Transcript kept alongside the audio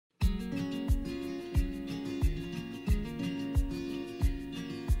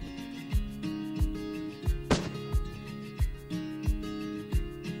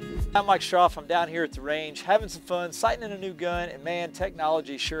I'm Mike Stroff. I'm down here at the range having some fun, sighting in a new gun, and man,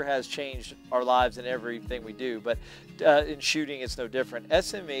 technology sure has changed our lives in everything we do, but in shooting it's no different.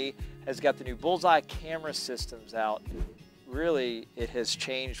 SME has got the new Bullseye Camera Systems out. Really, it has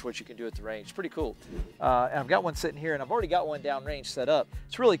changed what you can do at the range. Pretty cool. And I've got one sitting here, and I've already got one downrange set up.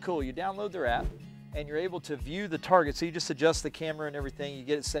 It's really cool. You download their app, and you're able to view the target. So you just adjust the camera and everything. You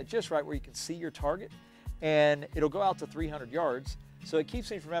get it set just right where you can see your target, and it'll go out to 300 yards. So it keeps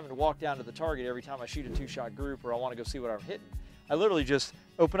me from having to walk down to the target every time I shoot a 2-shot group or I want to go see what I'm hitting. I literally just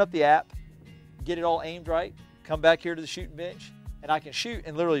open up the app, get it all aimed right, come back here to the shooting bench, and I can shoot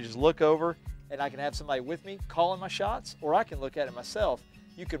and literally just look over, and I can have somebody with me calling my shots, or I can look at it myself.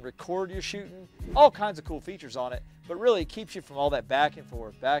 You can record your shooting, all kinds of cool features on it, but really it keeps you from all that back and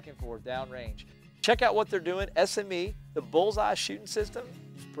forth, downrange. Check out what they're doing. SME, the Bullseye shooting system,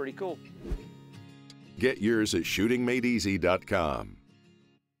 it's pretty cool. Get yours at shootingmadeeasy.com.